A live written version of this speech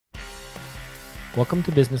Welcome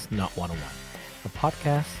to Business Not 101, a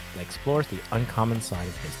podcast that explores the uncommon side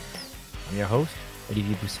of business. I'm your host,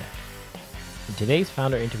 Olivier Bousset. In today's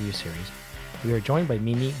founder interview series, we are joined by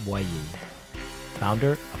Mimi Boyer,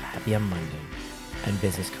 founder of Happy on Monday and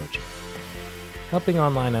business coaching, helping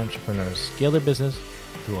online entrepreneurs scale their business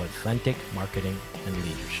through authentic marketing and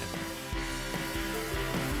leadership.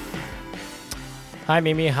 Hi,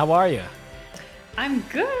 Mimi. How are you? I'm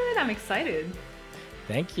good. I'm excited.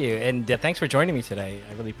 Thank you. And thanks for joining me today.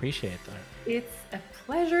 I really appreciate that. It's a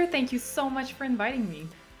pleasure. Thank you so much for inviting me.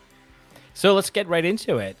 So let's get right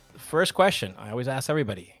into it. First question. I always ask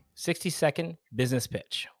everybody, 60-second business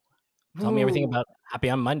pitch. Tell me everything about Happy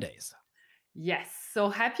on Mondays. Yes. So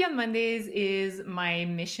Happy on Mondays is my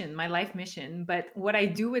mission, my life mission. But what I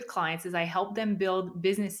do with clients is I help them build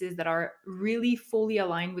businesses that are really fully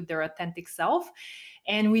aligned with their authentic self.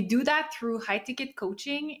 And we do that through high ticket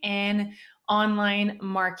coaching and online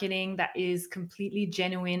marketing that is completely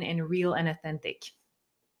genuine and real and authentic.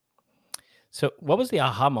 So what was the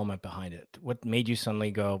aha moment behind it? What made you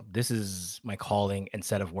suddenly go, this is my calling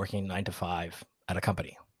instead of working 9 to 5 at a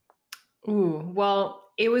company? Well,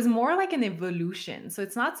 it was more like an evolution. So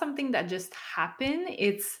it's not something that just happened.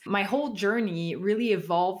 It's my whole journey really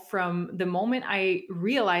evolved from the moment I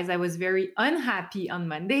realized I was very unhappy on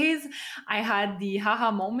Mondays. I had the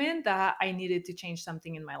haha moment that I needed to change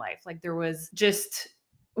something in my life. Like there was just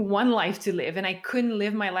one life to live and I couldn't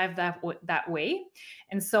live my life that way.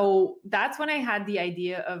 And so that's when I had the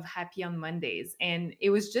idea of Happy on Mondays. And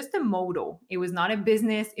it was just a motto. It was not a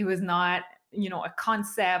business. It was not a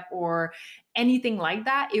concept or anything like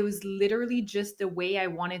that. It was literally just the way I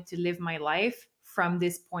wanted to live my life from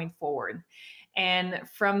this point forward. And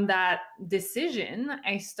from that decision,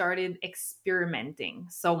 I started experimenting.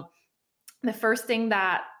 So the first thing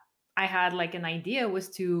that I had like an idea was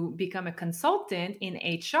to become a consultant in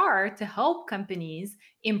HR to help companies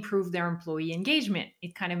improve their employee engagement.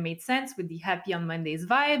 It kind of made sense with the Happy on Mondays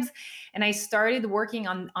vibes. And I started working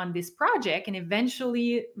on this project. And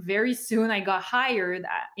eventually, very soon, I got hired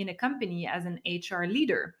in a company as an HR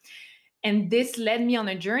leader. And this led me on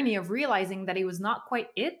a journey of realizing that it was not quite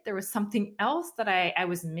it. There was something else that I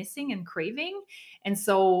was missing and craving. And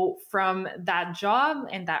so from that job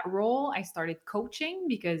and that role, I started coaching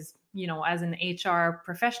because, as an HR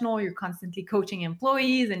professional, you're constantly coaching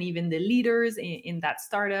employees and even the leaders in that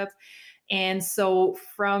startup. And so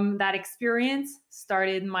from that experience,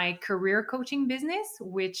 started my career coaching business,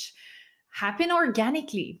 which happened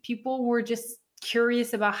organically. People were just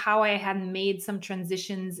curious about how I had made some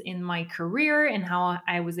transitions in my career and how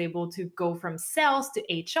I was able to go from sales to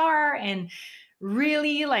HR and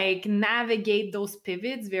really like navigate those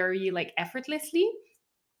pivots very like effortlessly.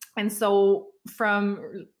 And so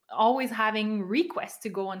from always having requests to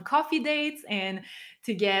go on coffee dates and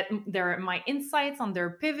to get my insights on their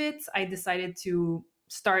pivots, I decided to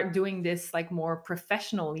start doing this like more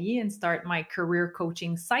professionally and start my career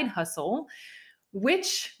coaching side hustle,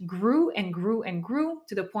 which grew and grew and grew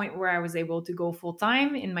to the point where I was able to go full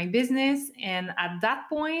time in my business. And at that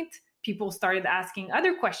point, people started asking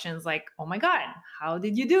other questions like, oh my God, how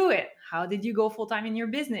did you do it? How did you go full time in your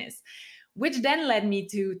business? Which then led me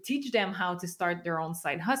to teach them how to start their own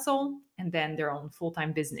side hustle and then their own full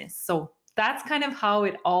time business. So that's kind of how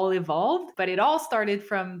it all evolved. But it all started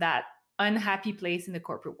from that unhappy place in the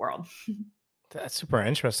corporate world. That's super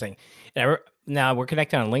interesting. Now we're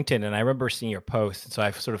connected on LinkedIn, and I remember seeing your post, and so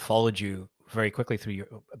I've sort of followed you very quickly through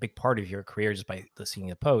a big part of your career just by seeing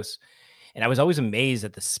the posts. And I was always amazed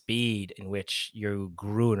at the speed in which you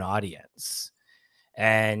grew an audience.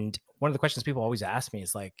 And one of the questions people always ask me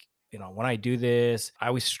is like, when I do this, I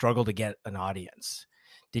always struggle to get an audience.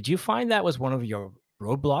 Did you find that was one of your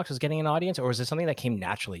roadblocks, was getting an audience, or is it something that came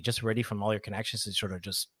naturally, just ready from all your connections and sort of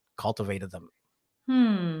just cultivated them?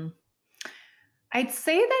 I'd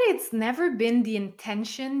say that it's never been the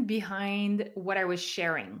intention behind what I was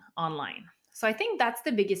sharing online. So I think that's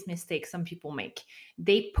the biggest mistake some people make.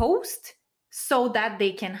 They post so that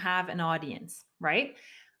they can have an audience, right?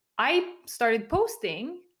 I started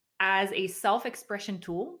posting as a self-expression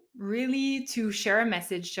tool, really to share a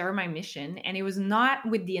message, share my mission. And it was not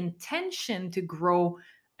with the intention to grow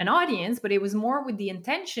an audience, but it was more with the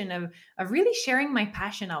intention of really sharing my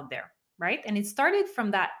passion out there. Right. And it started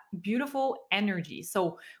from that beautiful energy.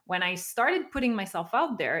 So when I started putting myself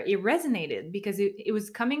out there, it resonated because it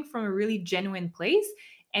was coming from a really genuine place.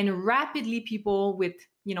 And rapidly people with,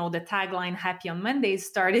 the tagline Happy on Mondays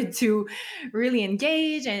started to really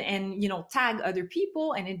engage and tag other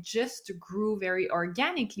people. And it just grew very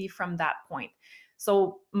organically from that point.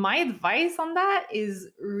 So my advice on that is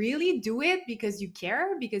really do it because you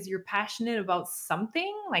care, because you're passionate about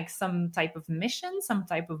something, like some type of mission, some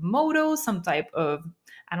type of motto, some type of,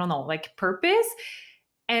 I don't know, like purpose.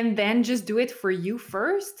 And then just do it for you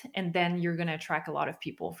first. And then you're going to attract a lot of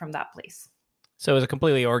people from that place. So it was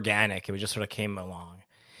completely organic. It was just sort of came along.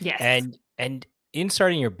 Yes. And in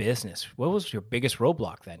starting your business, what was your biggest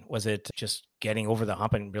roadblock then? Was it just getting over the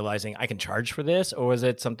hump and realizing I can charge for this? Or was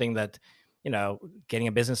it something that, getting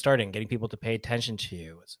a business started and getting people to pay attention to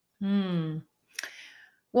you? Hmm.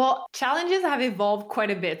 Well, challenges have evolved quite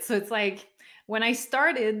a bit. So it's like when I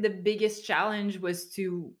started, the biggest challenge was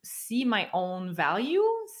to see my own value,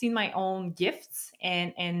 see my own gifts,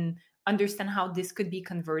 and understand how this could be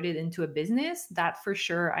converted into a business. That for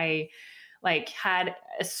sure I like had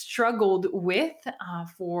struggled with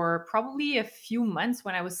for probably a few months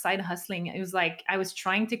when I was side hustling. It was like I was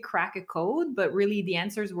trying to crack a code, but really the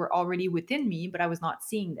answers were already within me, but I was not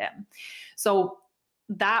seeing them. So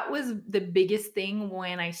that was the biggest thing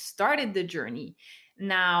when I started the journey.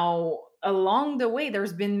 Now, along the way,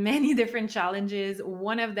 there's been many different challenges.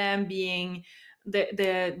 One of them being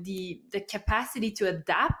the capacity to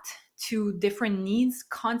adapt to different needs,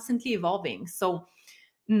 constantly evolving. So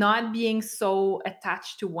not being so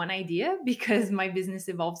attached to one idea because my business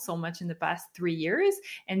evolved so much in the past 3 years,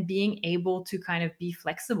 and being able to kind of be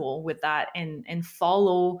flexible with that and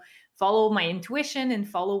follow my intuition and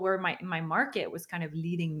follow where my market was kind of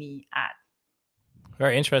leading me at.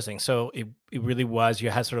 Very interesting. So it really was, you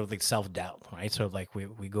had sort of like self-doubt, right? So like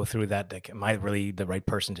we go through that, like, am I really the right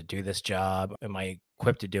person to do this job? Am I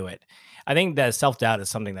equipped to do it? I think that self-doubt is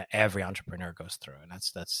something that every entrepreneur goes through. And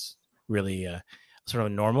that's really sort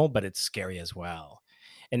of normal, but it's scary as well.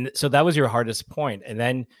 And so that was your hardest point. And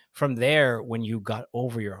then from there, when you got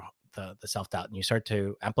over the self-doubt and you start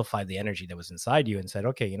to amplify the energy that was inside you and said,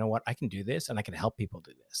 okay, you know what, I can do this and I can help people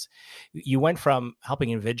do this. You went from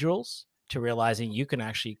helping individuals to realizing you can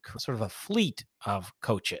actually sort of a fleet of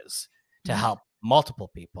coaches to help multiple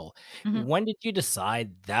people. Mhm. When did you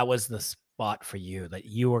decide that was the spot for you, that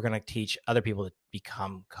you were going to teach other people to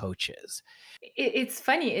become coaches? It's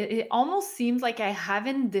funny. It almost seems like I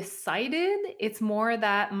haven't decided. It's more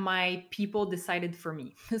that my people decided for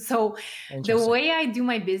me. So the Interesting. way I do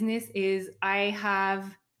my business is I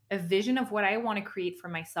have a vision of what I want to create for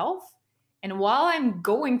myself. And while I'm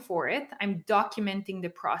going for it, I'm documenting the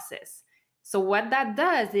process. So what that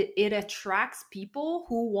does, it attracts people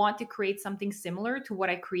who want to create something similar to what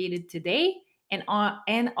I created today, and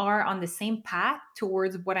are on the same path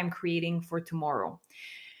towards what I'm creating for tomorrow.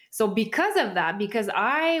 So because of that, because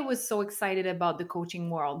I was so excited about the coaching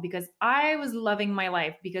world, because I was loving my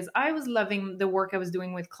life, because I was loving the work I was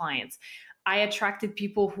doing with clients, I attracted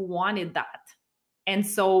people who wanted that. And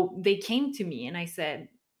so they came to me and I said,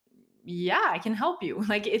 yeah, I can help you.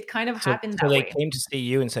 Like it kind of So, happened so that they way. came to see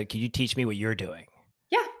you and said, "Can you teach me what you're doing?"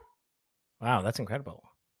 Yeah. Wow, that's incredible.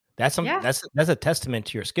 That's some Yeah. that's a testament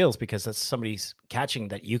to your skills, because that's somebody's catching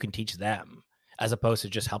that you can teach them as opposed to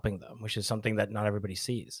just helping them, which is something that not everybody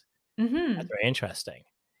sees. That's Hmm. very interesting.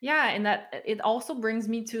 Yeah. And that it also brings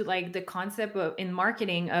me to like the concept of in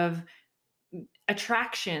marketing of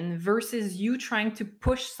attraction versus you trying to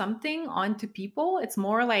push something onto people. It's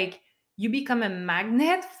more like you become a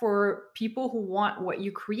magnet for people who want what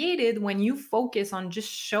you created when you focus on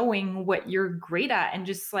just showing what you're great at and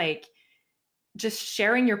just like just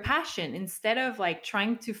sharing your passion instead of like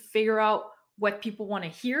trying to figure out what people want to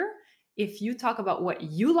hear. If you talk about what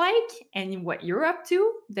you like and what you're up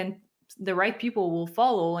to, then the right people will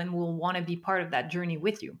follow and will want to be part of that journey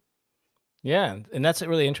with you. Yeah, and that's a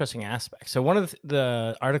really interesting aspect. So one of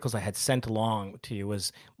the articles I had sent along to you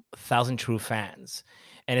was 1,000 True Fans,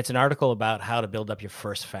 and it's an article about how to build up your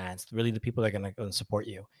first fans, really the people that are going to support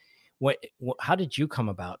you. How did you come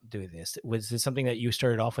about doing this? Was this something that you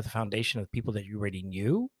started off with a foundation of people that you already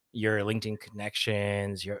knew, your LinkedIn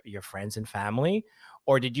connections, your friends and family,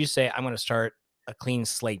 or did you say, I'm going to start a clean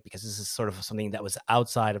slate because this is sort of something that was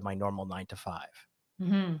outside of my normal 9 to 5?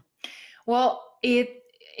 Hmm. Well, it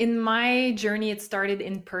in my journey, it started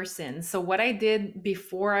in person. So what I did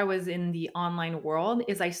before I was in the online world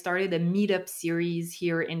is I started a meetup series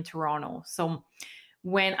here in Toronto. So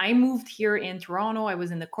when I moved here in Toronto, I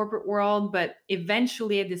was in the corporate world, but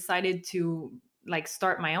eventually I decided to like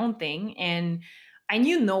start my own thing. And I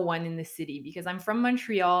knew no one in the city because I'm from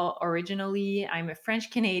Montreal originally. I'm a French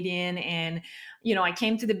Canadian. And, I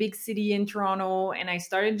came to the big city in Toronto and I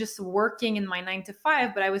started just working in my 9 to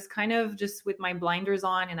 5, but I was kind of just with my blinders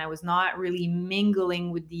on and I was not really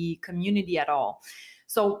mingling with the community at all.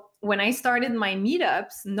 So when I started my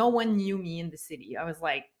meetups, no one knew me in the city. I was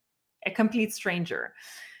like, a complete stranger.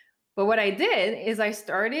 But what I did is I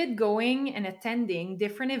started going and attending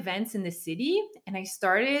different events in the city, and I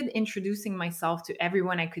started introducing myself to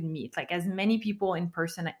everyone I could meet, like as many people in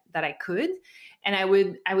person that I could. And I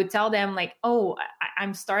would tell them like, "Oh,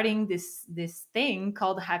 I'm starting this thing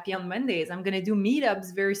called Happy on Mondays. I'm going to do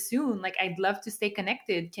meetups very soon. Like I'd love to stay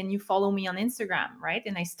connected. Can you follow me on Instagram?" Right?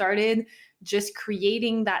 And I started just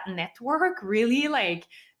creating that network really like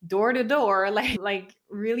door to door, like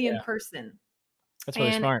really in Yeah, person. that's really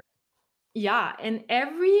And smart. yeah, and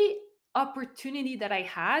every opportunity that I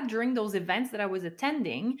had during those events that I was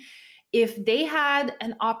attending, if they had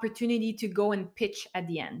an opportunity to go and pitch at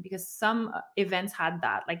the end, because some events had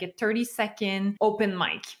that, like a 30-second open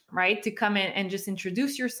mic, right? To come in and just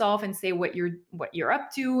introduce yourself and say what you're up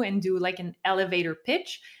to and do like an elevator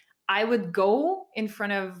pitch. I would go in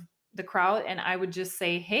front of the crowd and I would just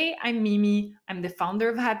say, "Hey, I'm Mimi. I'm the founder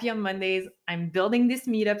of Happy on Mondays. I'm building this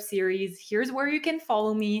meetup series. Here's where you can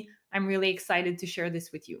follow me. I'm really excited to share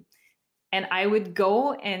this with you." And I would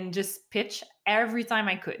go and just pitch every time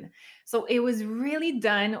I could. So it was really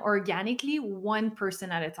done organically, one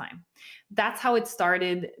person at a time. That's how it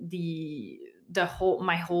started the whole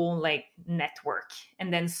my whole like network.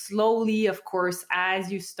 And then slowly, of course, as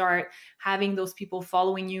you start having those people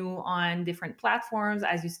following you on different platforms,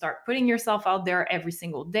 as you start putting yourself out there every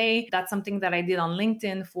single day. That's something that I did on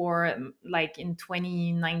LinkedIn for like in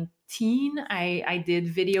 2019. I did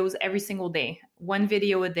videos every single day, one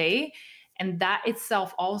video a day, and that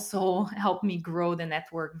itself also helped me grow the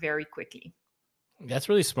network very quickly. That's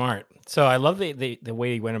really smart. So I love the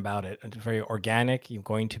way you went about it. It's very organic. You're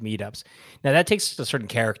going to meetups. Now that takes a certain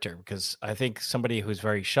character because I think somebody who's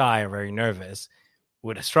very shy or very nervous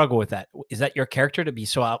would struggle with that. Is that your character to be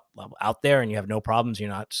so out there and you have no problems? You're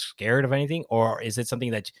not scared of anything, or is it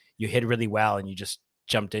something that you hid really well and you just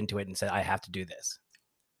jumped into it and said, "I have to do this"?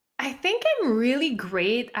 I think I'm really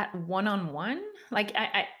great at one-on-one. Like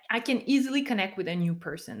I can easily connect with a new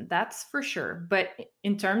person, that's for sure. But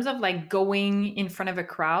in terms of like going in front of a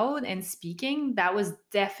crowd and speaking, that was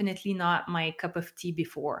definitely not my cup of tea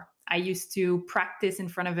before. I used to practice in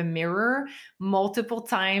front of a mirror multiple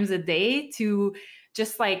times a day to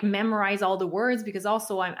just like memorize all the words, because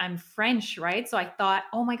also I'm French, right? So I thought,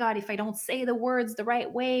 oh my God, if I don't say the words the right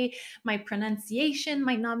way, my pronunciation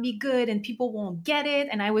might not be good and people won't get it.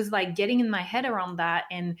 And I was like getting in my head around that.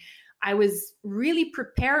 And I was really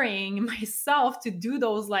preparing myself to do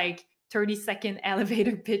those like 30-second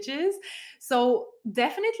elevator pitches. So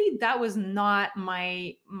definitely that was not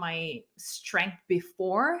my strength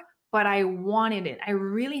before, but I wanted it. I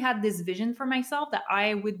really had this vision for myself that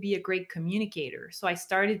I would be a great communicator. So I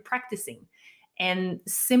started practicing. And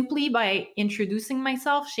simply by introducing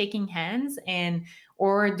myself, shaking hands and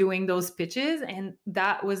or doing those pitches, and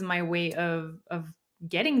that was my way of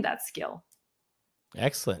getting that skill.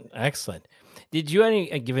 Excellent, excellent. Did you at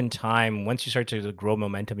any given time, once you start to grow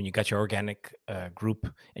momentum and you got your organic group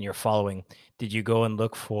and your following, did you go and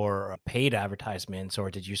look for paid advertisements, or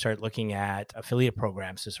did you start looking at affiliate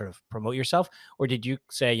programs to sort of promote yourself, or did you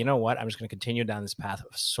say, you know what, I'm just going to continue down this path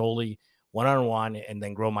of solely one-on-one and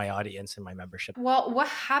then grow my audience and my membership? Well, what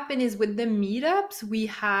happened is with the meetups, we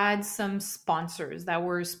had some sponsors that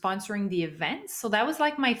were sponsoring the events. So that was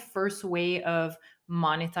like my first way of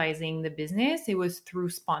monetizing the business. It was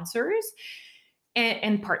through sponsors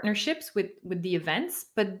and partnerships with the events.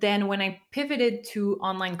 But then when I pivoted to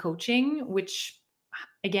online coaching, which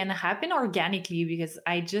again happened organically because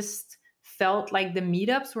I just felt like the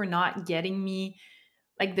meetups were not getting me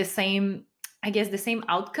like the same, I guess, the same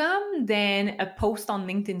outcome than a post on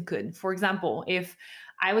LinkedIn could. For example, if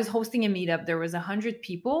I was hosting a meetup, there was 100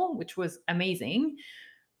 people, which was amazing.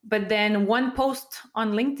 But then one post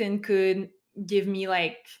on LinkedIn could give me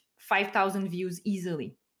like 5,000 views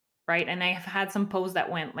easily, right? And I have had some posts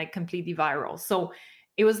that went like completely viral. So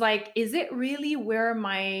it was like, is it really where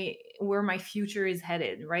my future is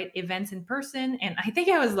headed, right? Events in person. And I think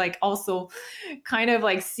I was like also kind of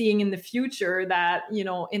like seeing in the future that,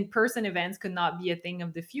 in-person events could not be a thing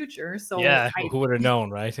of the future. So Yeah, I who would have known,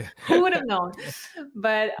 right? who would have known?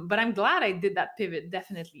 But I'm glad I did that pivot,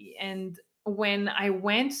 definitely. And when I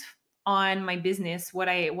went on my business, what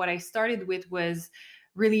I started with was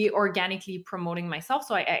really organically promoting myself.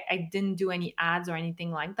 So I didn't do any ads or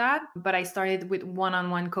anything like that, but I started with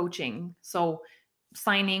one-on-one coaching. So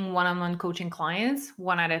signing one-on-one coaching clients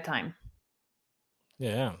one at a time.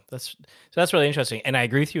 Yeah, that's really interesting, and I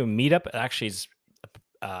agree with you. Meetup actually is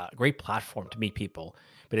a great platform to meet people,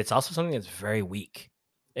 but it's also something that's very weak.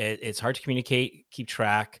 It's hard to communicate, keep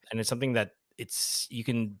track, and it's something that it's you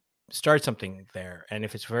can start something there. And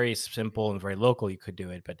if it's very simple and very local, you could do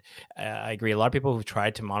it. But I agree. A lot of people who've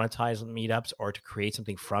tried to monetize meetups or to create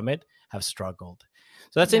something from it have struggled.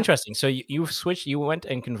 So that's Yeah. interesting. So you went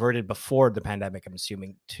and converted before the pandemic, I'm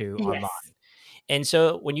assuming, to online. Yes. And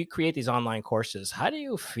so when you create these online courses, how do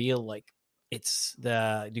you feel like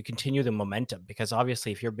you continue the momentum? Because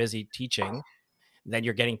obviously if you're busy teaching, then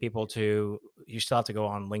you're getting people to, you still have to go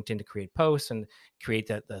on LinkedIn to create posts and create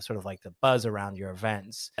the sort of like the buzz around your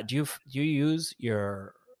events. Do you use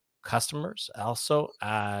your customers also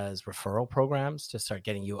as referral programs to start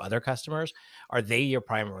getting you other customers? Are they your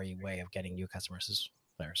primary way of getting new customers?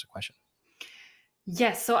 There's a question.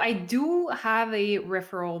 Yes, so I do have a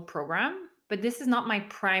referral program, but this is not my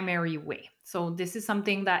primary way. So this is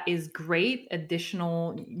something that is great,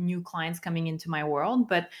 additional new clients coming into my world,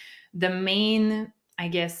 but the main, I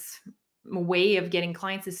guess, way of getting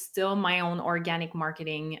clients is still my own organic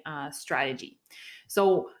marketing strategy.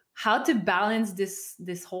 So how to balance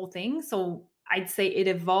this whole thing? So I'd say it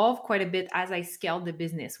evolved quite a bit as I scaled the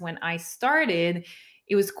business. When I started,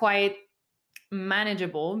 it was quite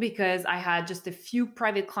manageable because I had just a few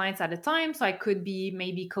private clients at a time. So I could be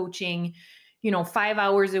maybe coaching, 5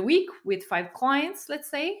 hours a week with 5 clients, let's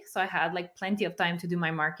say. So I had like plenty of time to do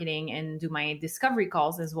my marketing and do my discovery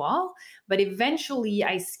calls as well. But eventually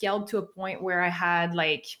I scaled to a point where I had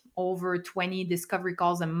like over 20 discovery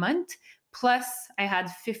calls a month. Plus I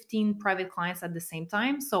had 15 private clients at the same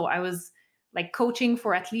time. So I was like coaching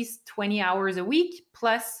for at least 20 hours a week,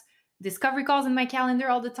 plus discovery calls in my calendar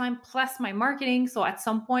all the time, plus my marketing. So at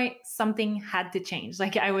some point, something had to change.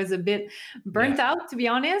 Like I was a bit Yeah. burnt out, to be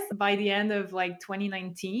honest, by the end of like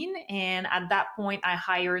 2019. And at that point, I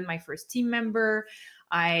hired my first team member.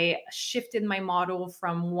 I shifted my model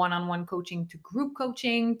from one-on-one coaching to group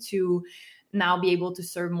coaching to now be able to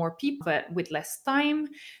serve more people, but with less time.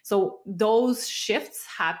 So those shifts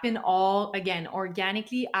happen all again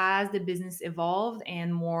organically as the business evolved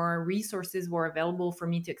and more resources were available for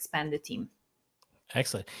me to expand the team.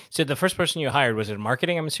 Excellent. So the first person you hired, was it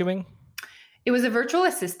marketing, I'm assuming? It was a virtual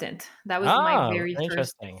assistant. That was my Oh, very first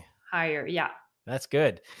interesting. hire. Yeah. That's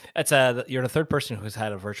good. That's you're the third person who's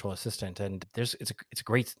had a virtual assistant, and it's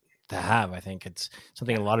great to have. I think it's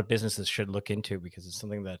something a Yeah. lot of businesses should look into because it's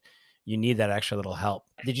something that you need that extra little help.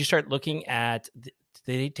 Did you start looking at? Did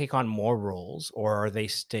they take on more roles, or are they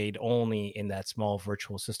stayed only in that small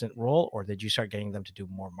virtual assistant role, or did you start getting them to do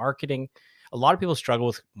more marketing? A lot of people struggle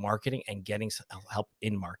with marketing and getting help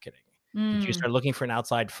in marketing. Did you Mm. start looking for an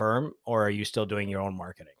outside firm, or are you still doing your own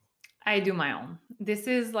marketing? I do my own. This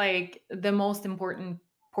is like the most important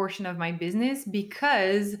portion of my business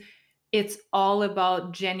because it's all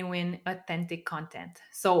about genuine, authentic content.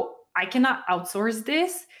 So I cannot outsource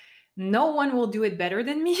this. No one will do it better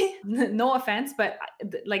than me. No offense, but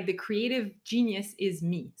like the creative genius is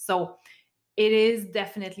me. So it is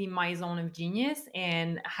definitely my zone of genius.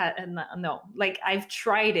 And no, like I've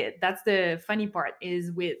tried it. That's the funny part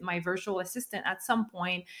is with my virtual assistant at some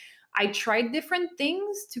point I tried different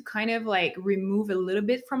things to kind of like remove a little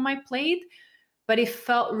bit from my plate, but it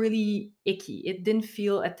felt really icky. It didn't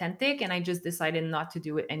feel authentic, and I just decided not to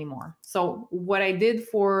do it anymore. So what I did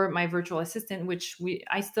for my virtual assistant, which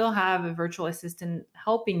I still have a virtual assistant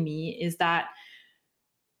helping me, is that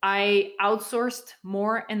I outsourced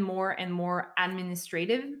more and more and more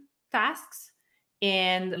administrative tasks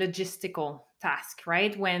and logistical tasks,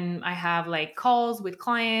 right? When I have like calls with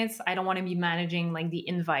clients, I don't want to be managing like the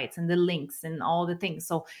invites and the links and all the things.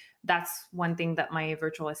 So that's one thing that my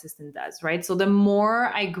virtual assistant does, right? So the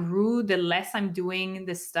more I grew, the less I'm doing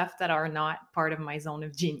the stuff that are not part of my zone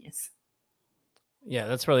of genius. Yeah,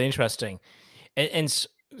 that's really interesting. And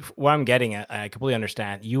what I'm getting at, I completely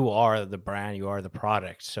understand. You are the brand, you are the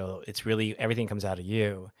product, so it's really everything comes out of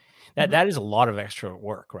you. That Mhm. is a lot of extra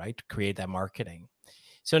work, right, to create that marketing.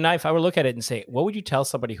 So now, if I were to look at it and say, what would you tell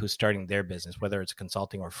somebody who's starting their business, whether it's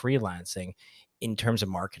consulting or freelancing, in terms of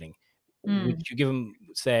marketing? Would Mm. you give them,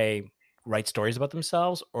 say, write stories about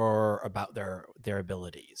themselves or about their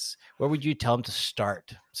abilities? Where would you tell them to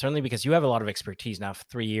start? Certainly, because you have a lot of expertise now for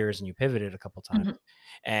 3 years, and you pivoted a couple times, Mhm.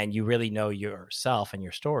 and you really know yourself and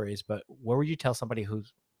your stories. But where would you tell somebody who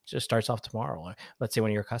just starts off tomorrow, or let's say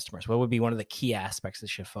one of your customers, what would be one of the key aspects they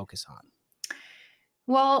should focus on?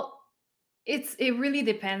 Well, it really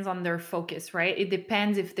depends on their focus, right? It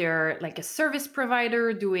depends if they're like a service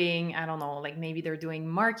provider doing, I don't know, like maybe they're doing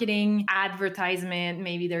marketing, advertisement,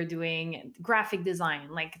 maybe they're doing graphic design.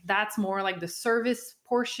 Like that's more like the service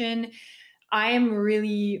portion. I am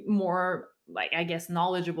really more like I guess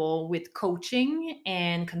knowledgeable with coaching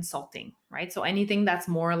and consulting, right? So anything that's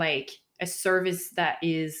more like a service that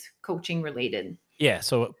is coaching related. Yeah,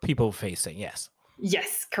 so people facing, yes.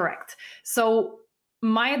 Yes, correct. So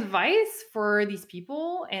my advice for these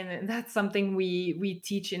people, and that's something we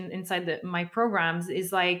teach inside my programs,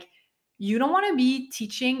 is like you don't want to be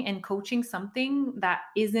teaching and coaching something that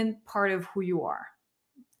isn't part of who you are.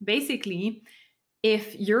 Basically,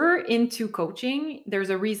 if you're into coaching,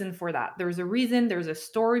 there's a reason for that. There's a reason, there's a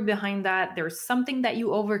story behind that. There's something that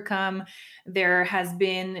you overcome. There has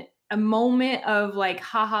been a moment of like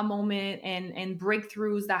haha moment and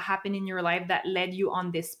breakthroughs that happen in your life that led you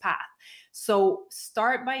on this path. So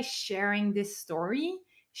start by sharing this story,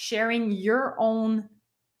 sharing your own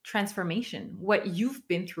transformation, what you've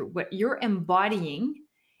been through, what you're embodying,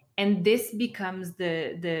 and this becomes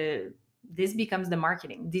the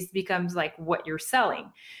marketing. This becomes like what you're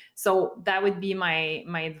selling. So that would be my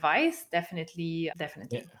advice. Definitely, Yeah.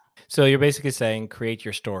 definitely. So you're basically saying create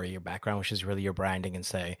your story, your background, which is really your branding, and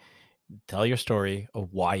say, tell your story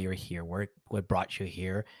of why you're here, what brought you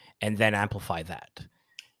here, and then amplify that.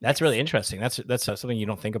 That's really Yes. interesting. That's something you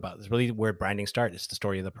don't think about. It's really where branding starts. It's the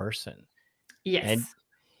story of the person. And Yes.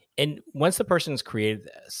 and once the person's created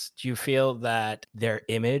this, do you feel that their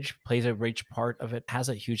image plays a rich part of it, has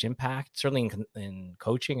a huge impact, certainly in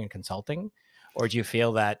coaching and consulting? Or do you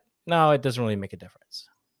feel that, no, it doesn't really make a difference?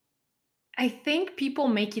 I think people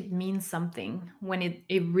make it mean something when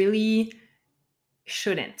it really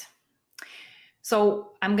shouldn't.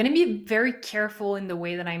 So I'm going to be very careful in the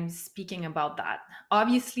way that I'm speaking about that.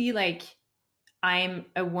 Obviously, like I'm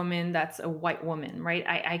a woman that's a white woman, right?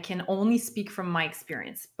 I can only speak from my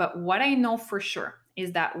experience. But what I know for sure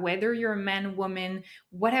is that whether you're a man, woman,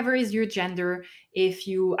 whatever is your gender, if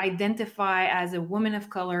you identify as a woman of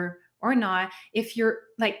color or not, if you're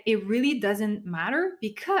like, it really doesn't matter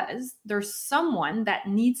because there's someone that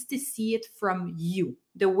needs to see it from you.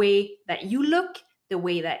 The way that you look, the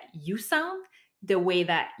way that you sound, the way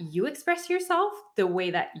that you express yourself, the way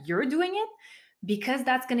that you're doing it, because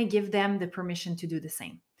that's going to give them the permission to do the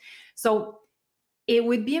same. So it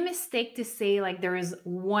would be a mistake to say like there is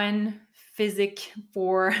one physic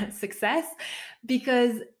for success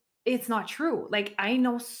because it's not true. Like I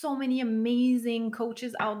know so many amazing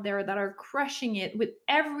coaches out there that are crushing it with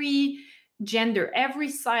every gender, every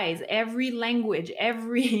size, every language,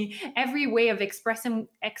 every way of expressing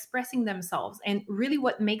themselves. And really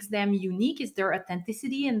what makes them unique is their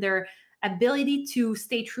authenticity and their ability to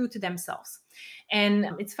stay true to themselves. And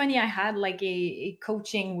it's funny, I had like a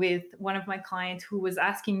coaching with one of my clients who was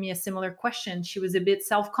asking me a similar question. She was a bit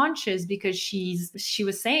self-conscious because she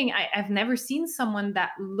was saying, I've never seen someone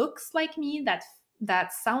that looks like me,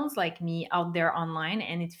 that sounds like me out there online,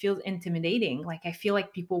 and it feels intimidating. Like I feel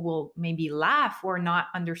like people will maybe laugh or not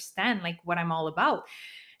understand like what I'm all about.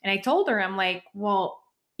 And I told her, I'm like, well,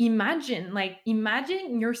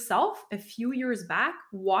 imagine yourself a few years back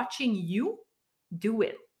watching you do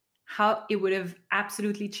it, how it would have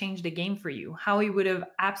absolutely changed the game for you, how it would have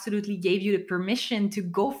absolutely gave you the permission to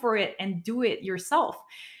go for it and do it yourself.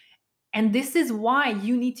 And this is why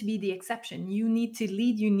you need to be the exception. You need to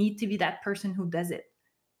lead, you need to be that person who does it.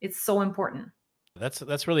 It's so important.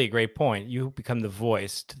 That's really a great point. You become the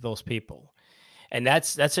voice to those people. And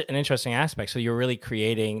that's an interesting aspect. So you're really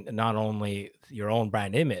creating not only your own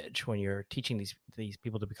brand image when you're teaching these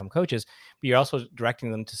people to become coaches, but you're also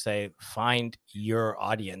directing them to say, find your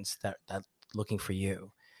audience that's looking for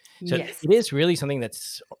you. So Yes. it is really something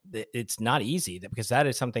it's not easy, because that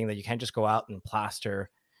is something that you can't just go out and plaster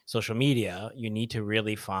social media. You need to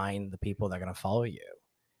really find the people that are going to follow you.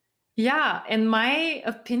 Yeah, and my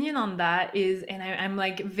opinion on that is, and I'm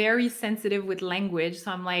like very sensitive with language.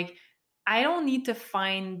 So I'm like, I don't need to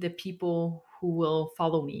find the people who will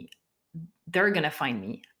follow me. They're going to find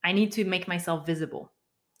me. I need to make myself visible.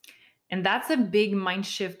 And that's a big mind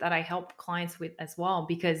shift that I help clients with as well,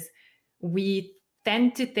 because we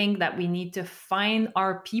tend to think that we need to find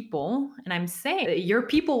our people. And I'm saying your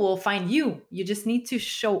people will find you. You just need to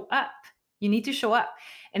show up. You need to show up.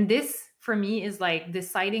 And this for me is like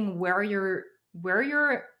deciding where you're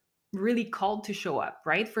really called to show up,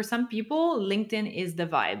 right? For some people, LinkedIn is the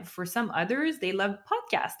vibe. For some others, they love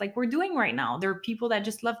podcasts like we're doing right now. There are people that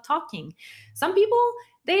just love talking. Some people,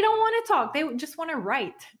 they don't want to talk. They just want to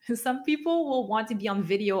write. Some people will want to be on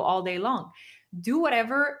video all day long. Do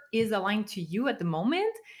whatever is aligned to you at the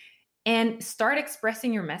moment and start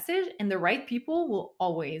expressing your message, and the right people will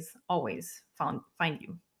always find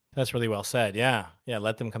you. That's really well said. Yeah. Yeah.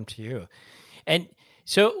 Let them come to you. And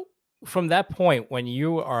so from that point, when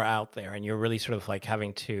you are out there and you're really sort of like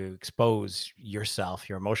having to expose yourself,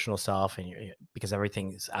 your emotional self, and because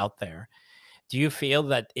everything is out there, do you feel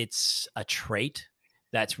that it's a trait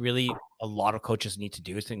that's really a lot of coaches need to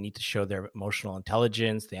do is they need to show their emotional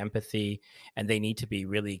intelligence, the empathy, and they need to be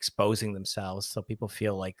really exposing themselves so people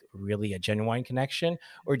feel like really a genuine connection?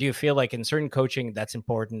 Or do you feel like in certain coaching that's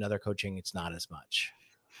important, other coaching it's not as much?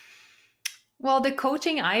 Well, the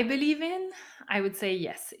coaching I believe in, I would say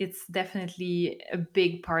yes, it's definitely a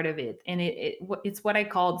big part of it. And it's what I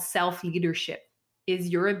call self leadership, is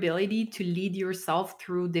your ability to lead yourself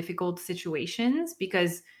through difficult situations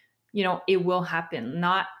because, it will happen.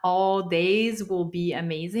 Not all days will be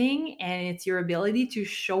amazing. And it's your ability to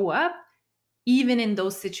show up even in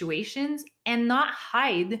those situations and not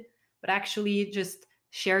hide, but actually just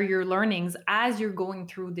share your learnings as you're going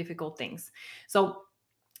through difficult things. So,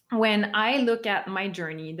 when I look at my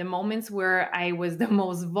journey, the moments where I was the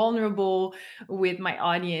most vulnerable with my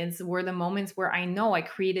audience were the moments where I know I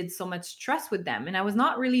created so much trust with them. And I was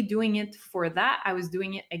not really doing it for that. I was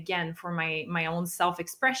doing it again for my own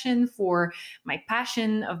self-expression, for my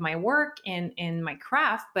passion of my work and my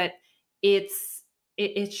craft. But it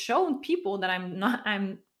showed people that I'm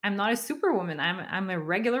not a superwoman. I'm a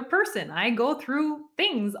regular person. I go through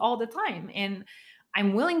things all the time. And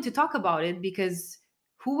I'm willing to talk about it because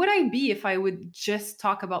who would I be if I would just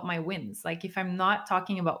talk about my wins? Like, if I'm not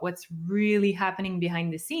talking about what's really happening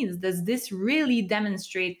behind the scenes, does this really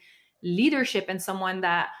demonstrate leadership and someone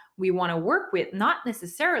that we want to work with? Not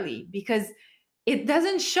necessarily, because it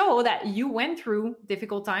doesn't show that you went through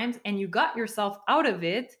difficult times and you got yourself out of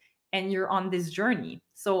it and you're on this journey.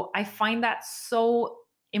 So I find that so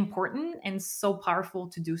important and so powerful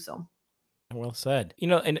to do so. Well said.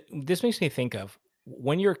 And this makes me think of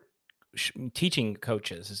when you're teaching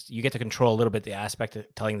coaches, is you get to control a little bit the aspect of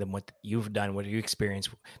telling them what you've done, what you experienced,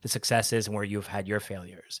 the successes, and where you've had your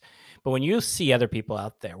failures. But when you see other people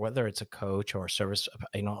out there, whether it's a coach or a service,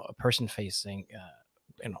 a person facing,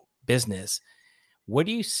 business, what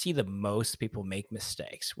do you see the most people make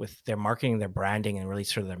mistakes with their marketing, their branding, and really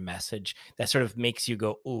sort of their message that sort of makes you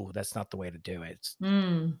go, "Ooh, that's not the way to do it."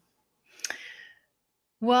 Mm.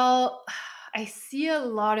 Well, I see a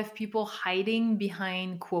lot of people hiding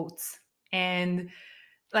behind quotes and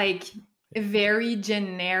like very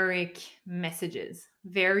generic messages,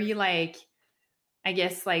 very like, I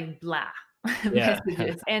guess, like blah Yeah.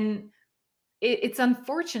 messages. And it's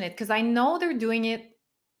unfortunate because I know they're doing it.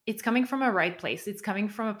 It's coming from a right place. It's coming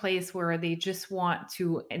from a place where they just want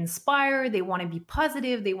to inspire, they want to be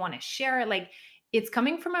positive, they want to share it. Like, it's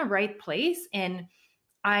coming from a right place. And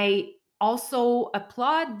I also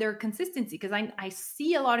applaud their consistency because I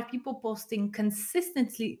see a lot of people posting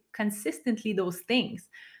consistently those things.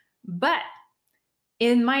 But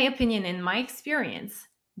in my opinion, in my experience,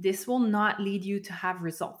 this will not lead you to have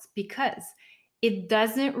results because it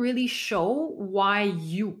doesn't really show why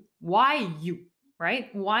you,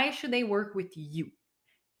 right? Why should they work with you?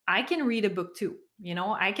 I can read a book too.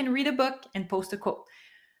 I can read a book and post a quote.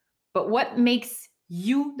 But what makes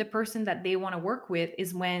you the person that they want to work with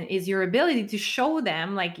is your ability to show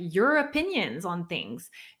them like your opinions on things,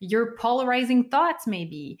 your polarizing thoughts,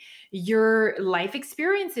 maybe your life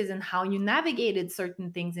experiences and how you navigated certain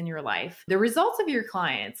things in your life, the results of your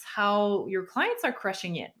clients, how your clients are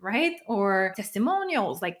crushing it, right? Or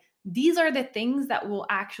testimonials. Like, these are the things that will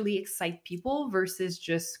actually excite people versus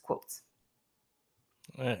just quotes.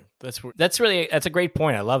 That's a great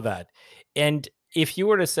point. I love that. And if you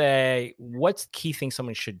were to say, what's the key thing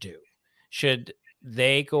someone should do? Should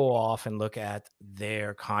they go off and look at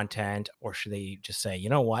their content, or should they just say, you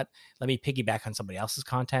know what, let me piggyback on somebody else's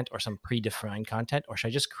content or some predefined content, or should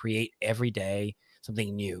I just create every day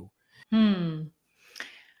something new? Hmm.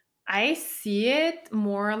 I see it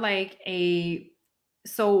more like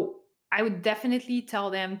so I would definitely tell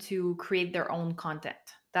them to create their own content.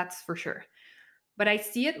 That's for sure. But I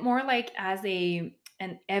see it more like as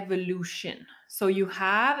an evolution. So you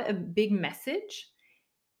have a big message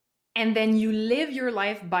and then you live your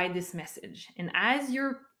life by this message. And as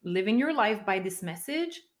you're living your life by this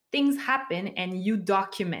message, things happen and you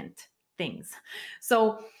document things.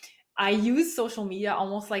 So I use social media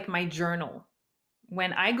almost like my journal.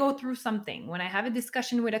 When I go through something, when I have a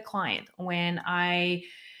discussion with a client, when I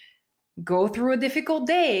go through a difficult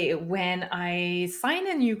day, when I sign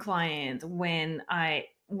a new client, when I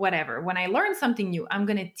learn something new, I'm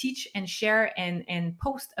going to teach and share and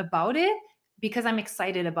post about it because I'm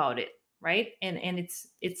excited about it, right? And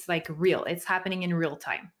it's like real. It's happening in real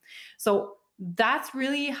time. So that's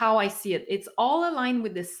really how I see it. It's all aligned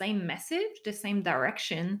with the same message, the same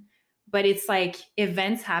direction, but it's like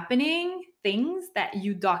events happening, things that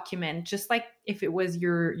you document just like if it was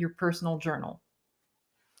your personal journal.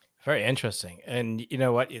 Very interesting. And you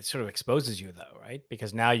know what? It sort of exposes you though, right?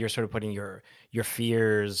 Because now you're sort of putting your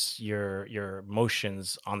fears, your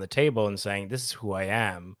emotions on the table and saying, this is who I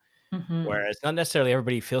am. Hmm. Whereas not necessarily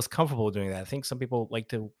everybody feels comfortable doing that. I think some people like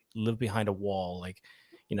to live behind a wall, like,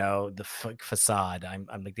 the facade. I'm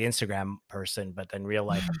like the Instagram person, but then real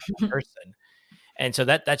life I'm not that person. And so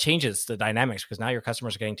that changes the dynamics because now your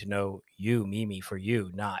customers are getting to know you, Mimi, for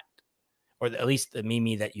you, not, or at least the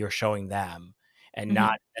Mimi that you're showing them, and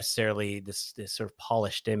not Hmm. necessarily this sort of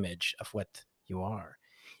polished image of what you are.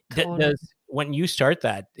 Totally. Does when you start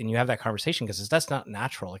that and you have that conversation, because that's not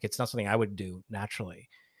natural, like it's not something I would do naturally.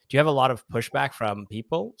 Do you have a lot of pushback from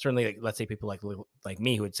people? Certainly, like, let's say people like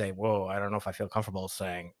me who would say, "Whoa, I don't know if I feel comfortable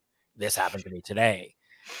saying this happened to me today."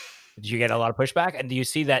 Did you get a lot of pushback? And do you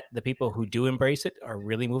see that the people who do embrace it are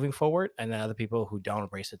really moving forward, and the other people who don't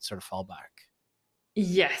embrace it sort of fall back?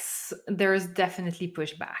 Yes, there's definitely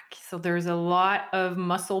pushback. So there's a lot of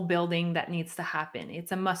muscle building that needs to happen.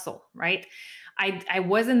 It's a muscle, right? I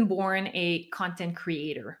wasn't born a content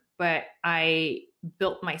creator, but I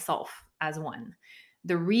built myself as one.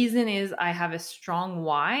 The reason is I have a strong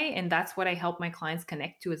why, and that's what I help my clients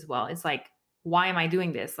connect to as well. It's like, why am I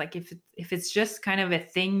doing this? Like if it's just kind of a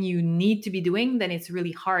thing you need to be doing, then it's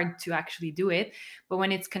really hard to actually do it. But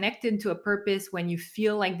when it's connected to a purpose, when you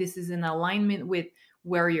feel like this is in alignment with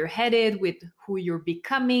where you're headed, with who you're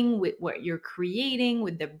becoming, with what you're creating,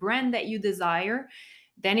 with the brand that you desire,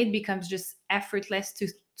 then it becomes just effortless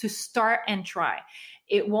to start and try.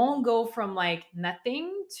 It won't go from like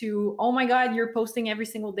nothing to, oh my god, you're posting every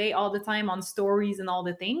single day all the time on stories and all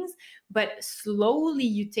the things, but slowly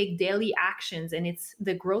you take daily actions and it's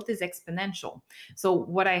the growth is exponential. So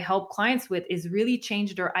what I help clients with is really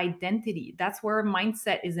change their identity. That's where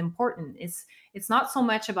mindset is important. It's not so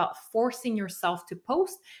much about forcing yourself to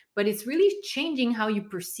post, but it's really changing how you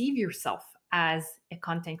perceive yourself as a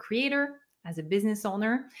content creator, as a business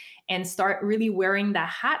owner, and start really wearing that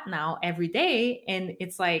hat now every day. And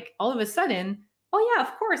it's like all of a sudden, oh, yeah,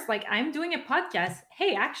 of course, like I'm doing a podcast.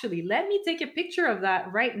 Hey, actually, let me take a picture of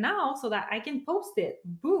that right now so that I can post it.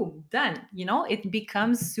 Boom, done. It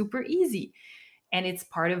becomes super easy and it's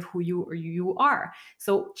part of who you are.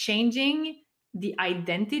 So changing the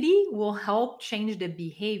identity will help change the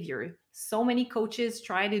behavior. So many coaches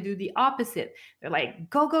try to do the opposite. They're like,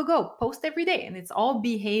 go, go, go, post every day. And it's all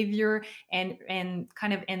behavior and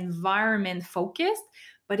kind of environment focused,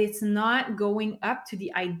 but it's not going up to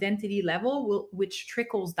the identity level, which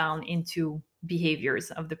trickles down into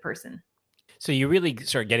behaviors of the person. So you really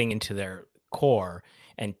start getting into their core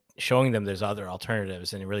and showing them there's other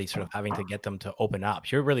alternatives and really sort of having to get them to open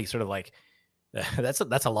up. You're really sort of like that's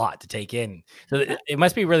a lot to take in. So it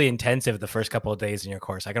must be really intensive the first couple of days in your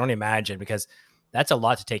course. I can only imagine because that's a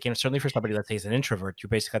lot to take in. Certainly for somebody, let's say, is an introvert, you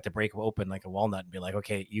basically have to break open like a walnut and be like,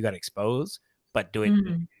 okay, you got to expose, but do it Mhm.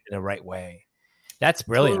 in the right way. That's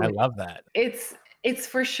brilliant. I Totally. love that. It's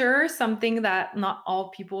for sure something that not all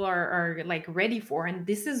people are like ready for, and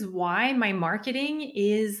this is why my marketing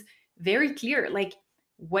is very clear. Like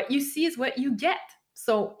what you see is what you get.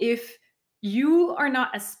 So if you are not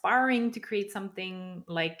aspiring to create something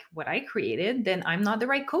like what I created, then I'm not the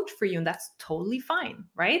right coach for you, and that's totally fine,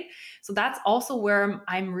 right? So that's also where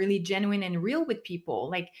I'm really genuine and real with people.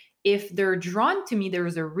 Like if they're drawn to me,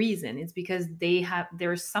 there's a reason. It's because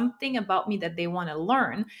there's something about me that they want to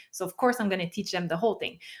learn. So of course I'm going to teach them the whole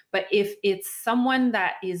thing. But if it's someone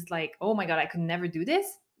that is like, oh my god, I could never do this,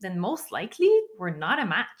 then most likely we're not a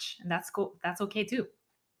match, and that's cool. That's okay too.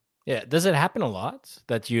 Yeah. Does it happen a lot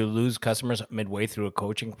that you lose customers midway through a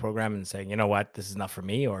coaching program and saying, you know what, this is not for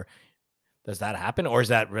me? Or does that happen? Or is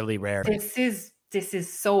that really rare? This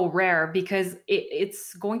is so rare because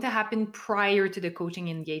it's going to happen prior to the coaching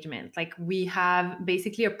engagement. Like we have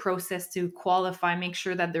basically a process to qualify, make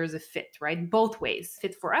sure that there's a fit, right? Both ways,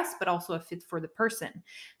 fit for us, but also a fit for the person.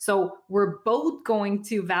 So we're both going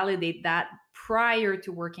to validate that prior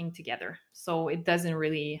to working together. So it doesn't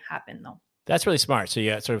really happen, no. That's really smart. So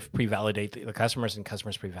you sort of pre-validate the customers, and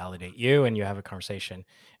customers pre-validate you, and you have a conversation,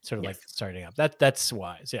 sort of like Yes. starting up. That's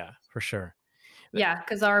wise. Yeah, for sure. Yeah,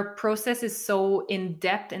 because our process is so in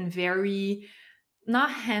depth and very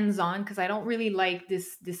not hands-on, because I don't really like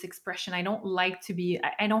this expression. I don't like to be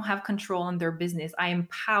I don't have control on their business. I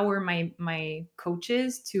empower my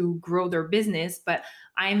coaches to grow their business, but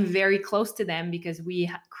I'm very close to them because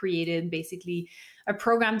we created basically a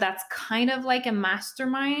program that's kind of like a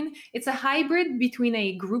mastermind. It's a hybrid between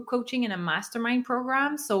a group coaching and a mastermind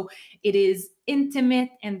program. So it is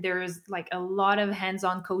intimate and there's like a lot of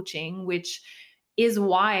hands-on coaching, which is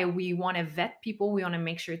why we want to vet people. We want to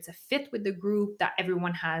make sure it's a fit with the group, that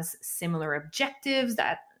everyone has similar objectives,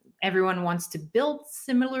 that everyone wants to build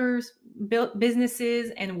similar build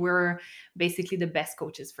businesses, and we're basically the best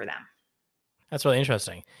coaches for them. That's really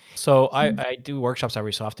interesting. So I, Mhm. I do workshops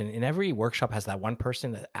every so often, and every workshop has that one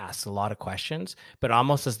person that asks a lot of questions, but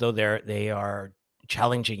almost as though they are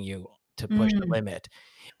challenging you to push the Mm. limit.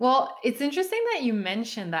 Well, it's interesting that you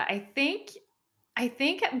mentioned that. I think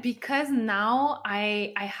because now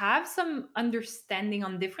I have some understanding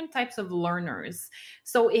on different types of learners.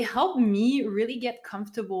 So it helped me really get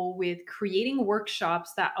comfortable with creating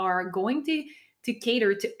workshops that are going to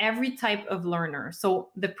cater to every type of learner.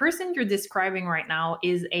 So the person you're describing right now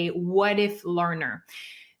is a what if learner.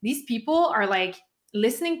 These people are like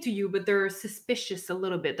listening to you, but they're suspicious a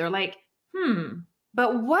little bit. They're like,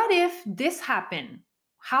 but what if this happened?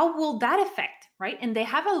 How will that affect? Right. And they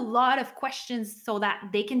have a lot of questions so that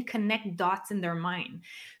they can connect dots in their mind.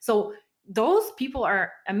 So those people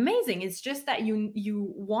are amazing. It's just that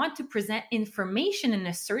you want to present information in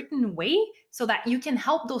a certain way so that you can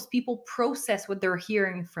help those people process what they're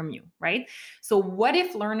hearing from you, right? So what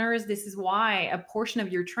if learners, this is why a portion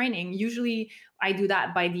of your training, usually I do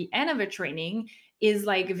that by the end of a training, is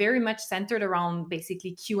like very much centered around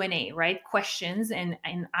basically Q&A, right? Questions, and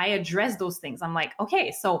I address those things. I'm like,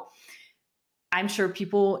 okay, so I'm sure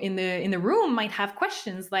people in the room might have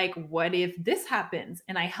questions like, what if this happens?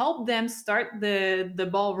 And I help them start the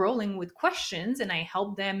ball rolling with questions, and I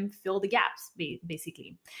help them fill the gaps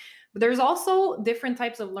basically. But there's also different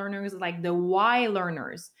types of learners, like the why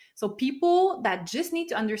learners. So people that just need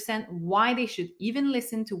to understand why they should even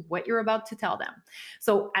listen to what you're about to tell them.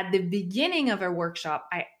 So at the beginning of a workshop,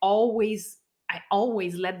 I always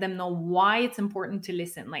let them know why it's important to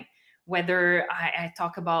listen. Like whether I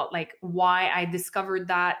talk about like why I discovered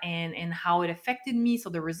that and how it affected me, so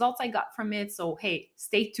the results I got from it. So hey,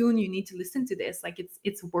 stay tuned. You need to listen to this. Like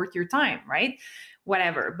it's worth your time, right?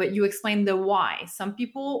 Whatever. But you explain the why. Some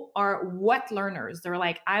people are what learners. They're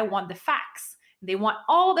like, I want the facts. They want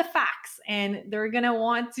all the facts, and they're gonna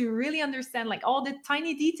want to really understand like all the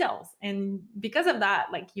tiny details. And because of that,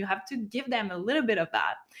 like you have to give them a little bit of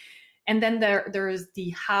that. And then there's the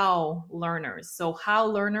how learners. So how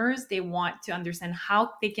learners, they want to understand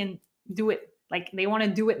how they can do it. Like they want to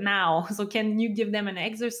do it now. So can you give them an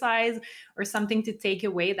exercise or something to take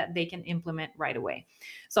away that they can implement right away?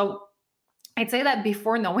 So I'd say that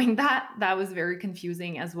before knowing that, that was very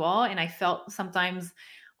confusing as well, and I felt sometimes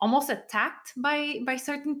almost attacked by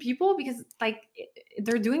certain people because like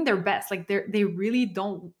they're doing their best, like they really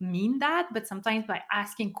don't mean that, but sometimes by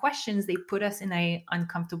asking questions they put us in a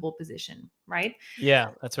uncomfortable position, right?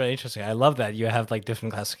 Yeah, that's very interesting. I love that you have like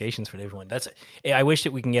different classifications for everyone. I wish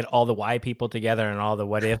that we can get all the why people together and all the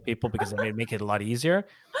what if people because it may make it a lot easier.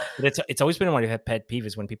 But it's always been one of my pet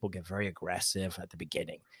peeves when people get very aggressive at the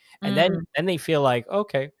beginning, and Mm, then they feel like,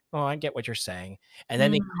 okay, well, I get what you're saying, and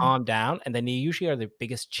then they mm, calm down, and then they usually are the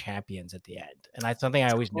biggest champions at the end. And that's something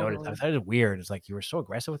I always noticed. I totally. thought it was weird. It's like you were so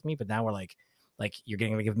aggressive with me, but now we're like you're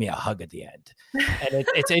going to give me a hug at the end. And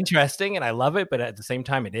it's interesting and I love it, but at the same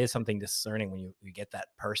time, it is something discerning when you get that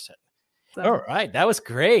person. All So right, that was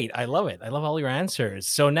great. I love it. I love all your answers.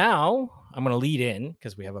 So now I'm going to lead in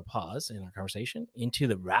because we have a pause in our conversation into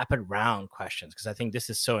the rapid round questions because I think this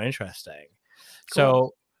is so interesting. cool.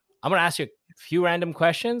 So I'm going to ask you a few random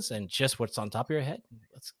questions and just what's on top of your head.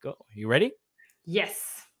 Let's go. You ready?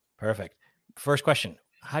 Yes. Perfect. First question: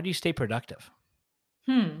 how do you stay productive?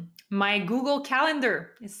 My Google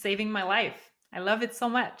Calendar is saving my life. I love it so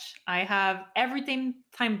much. I have everything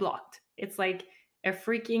time blocked. It's like a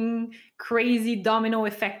freaking crazy domino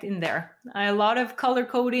effect in there. A lot of color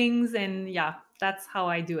codings, and yeah, that's how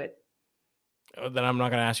I do it. Then I'm not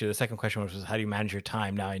going to ask you the second question, which was how do you manage your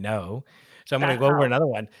time? Now I know. So I'm going to That's go over how. another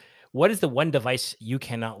one. What is the one device you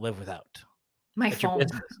cannot live without? My At your phone.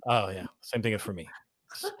 business. Oh, yeah. Same thing for me.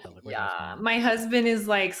 Like, where's my Yeah, phone? my husband is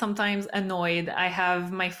like sometimes annoyed. I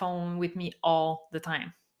have my phone with me all the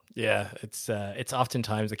time. Yeah, it's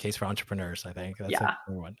oftentimes the case for entrepreneurs, I think. That's like Yeah.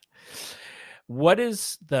 number one. What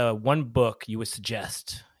is the one book you would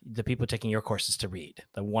suggest the people taking your courses to read?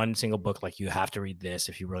 The one single book, like you have to read this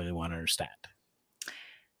if you really want to understand.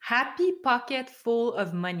 Happy Pocket Full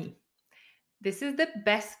of Money. This is the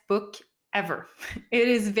best book ever. It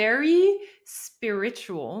is very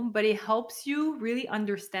spiritual, but it helps you really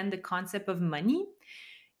understand the concept of money.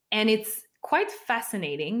 And it's quite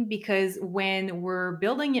fascinating because when we're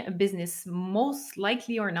building a business, most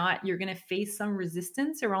likely or not, you're going to face some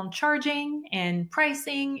resistance around charging and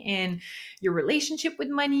pricing and your relationship with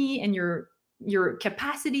money and your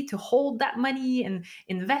capacity to hold that money and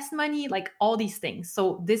invest money, like all these things.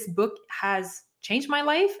 So this book has changed my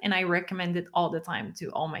life and I recommend it all the time to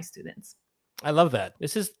all my students. I love that.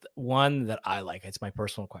 This is one that I like. It's my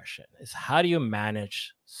personal question is how do you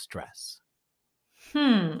manage stress?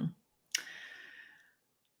 Hmm.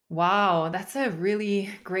 Wow, that's a really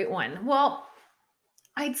great one. Well,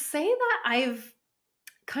 I'd say that I've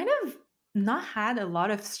kind of not had a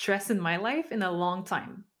lot of stress in my life in a long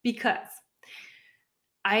time because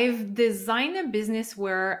I've designed a business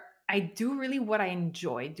where I do really what I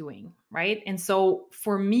enjoy doing, right? And so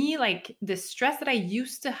for me, like the stress that I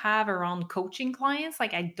used to have around coaching clients,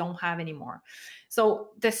 like I don't have anymore.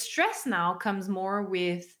 So the stress now comes more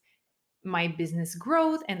with my business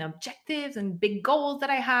growth and objectives and big goals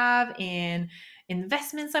that I have and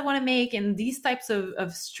investments I want to make and these types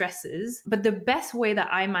of stresses. But the best way that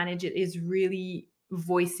I manage it is really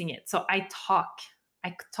voicing it. So I talk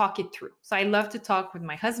it through. So I love to talk with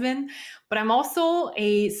my husband, but I'm also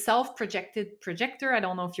a self-projected projector. I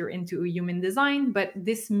don't know if you're into human design, but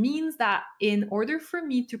this means that in order for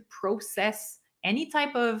me to process any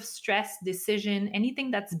type of stress, decision,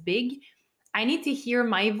 anything that's big, I need to hear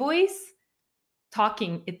my voice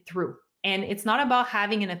talking it through. And it's not about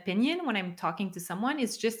having an opinion when I'm talking to someone,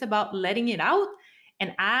 it's just about letting it out.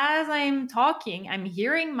 And as I'm talking, I'm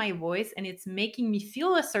hearing my voice and it's making me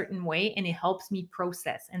feel a certain way and it helps me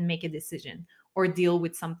process and make a decision or deal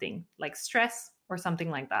with something like stress or something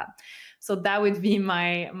like that. So that would be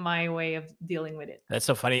my way of dealing with it. That's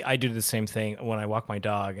so funny. I do the same thing when I walk my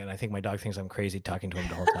dog, and I think my dog thinks I'm crazy talking to him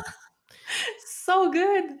the whole time. So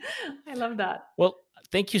good. I love that. Well,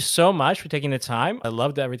 thank you so much for taking the time. I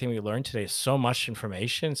loved everything we learned today. So much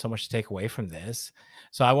information, so much to take away from this.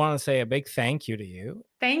 So I want to say a big thank you to you.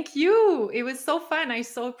 Thank you. It was so fun. I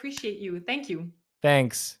so appreciate you. Thank you.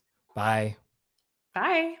 Thanks. Bye.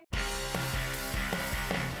 Bye.